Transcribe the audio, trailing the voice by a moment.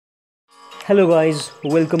Hello guys,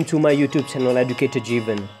 welcome to my YouTube channel Educator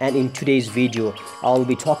Jeevan, and in today's video I'll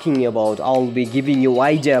be giving you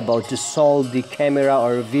idea about to solve the camera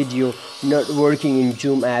or video not working in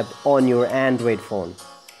Zoom app on your Android phone.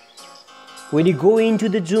 When you go into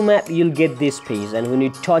the Zoom app, you'll get this page, and when you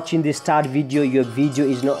touch in the start video, your video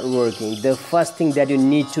is not working. The first thing that you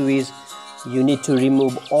need to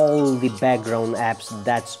remove all the background apps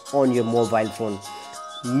that's on your mobile phone.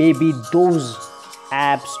 Maybe those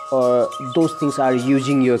apps or those things are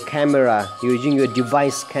using your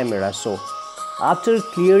device camera. So after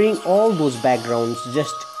clearing all those backgrounds,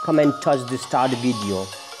 just come and touch the start video.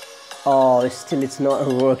 Oh, still it's not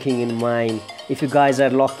working in mine. If you guys are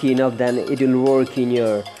lucky enough, then it will work in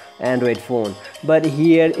your Android phone, but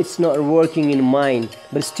here it's not working in mine.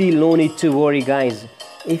 But still, no need to worry guys.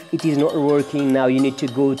 If it is not working now, you need to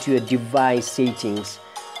go to your device settings,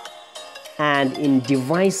 and in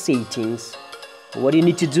device settings what you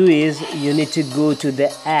need to do is you need to go to the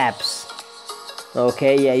apps.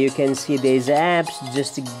 Okay, yeah, you can see there's apps.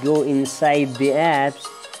 Just go inside the apps,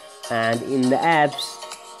 and in the apps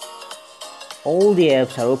all the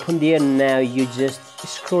apps are open there. Now you just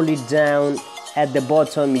scroll it down. At the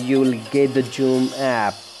bottom you will get the Zoom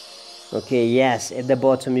app. Okay, yes, at the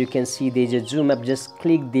bottom you can see there's a Zoom app. Just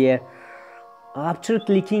click there. After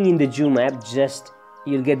clicking in the Zoom app,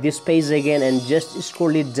 you'll get this page again, and just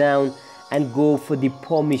scroll it down and go for the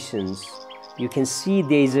permissions. You can see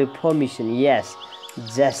there is a permission. Yes,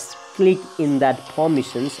 just click in that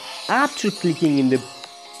permissions. After clicking in the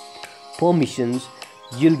permissions,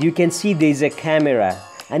 you can see there is a camera,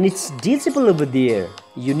 and it's visible over there.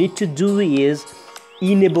 You need to do is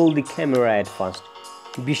enable the camera at first.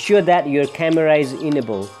 Be sure that your camera is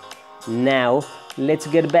enabled. Now let's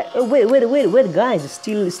get back. Oh, wait guys,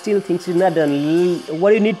 still things is not done.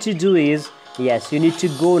 What you need to do is, yes, you need to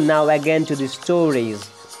go now again to the storage,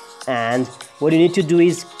 and what you need to do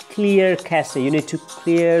is clear cache. You need to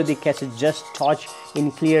clear the cache. Just touch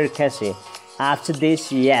in clear cache. After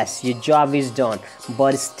this, yes, your job is done.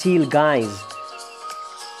 But still guys,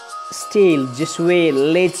 just wait.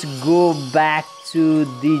 Let's go back to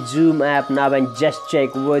the Zoom app now and just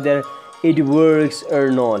check whether it works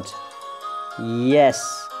or not.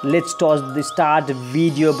 Yes, let's touch the start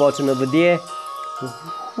video button over there.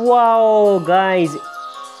 Wow guys,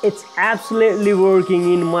 it's absolutely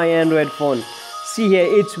working in my Android phone. See here,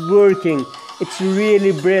 it's working. It's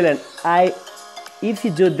really brilliant. If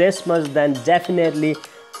you do this much, then definitely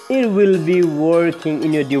it will be working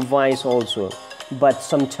in your device also. But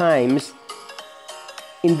sometimes,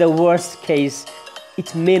 in the worst case,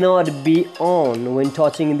 it may not be on when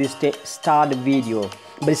touching this start video.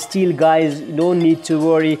 But still guys, you don't need to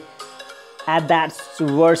worry. At that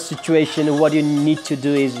worst situation, what you need to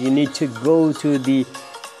do is you need to go to the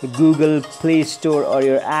Google Play Store or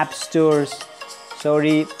your app stores.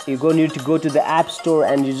 Sorry, you're need to go to the app store,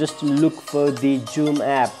 and you just look for the Zoom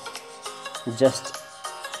app. Just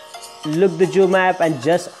look the Zoom app and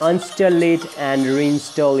just uninstall it and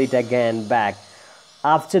reinstall it again back.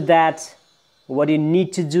 After that, what you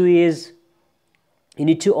need to do is you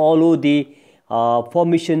need to allow the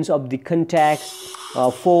permissions of the contacts,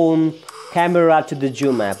 phone, camera to the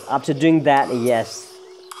Zoom app. After doing that, yes,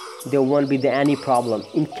 there won't be any problem.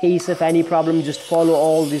 In case of any problem, just follow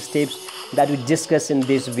all these steps that we discussed in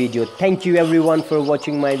this video. Thank you everyone for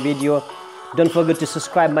watching my video. Don't forget to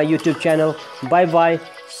subscribe my YouTube channel. Bye bye.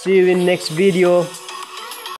 See you in next video.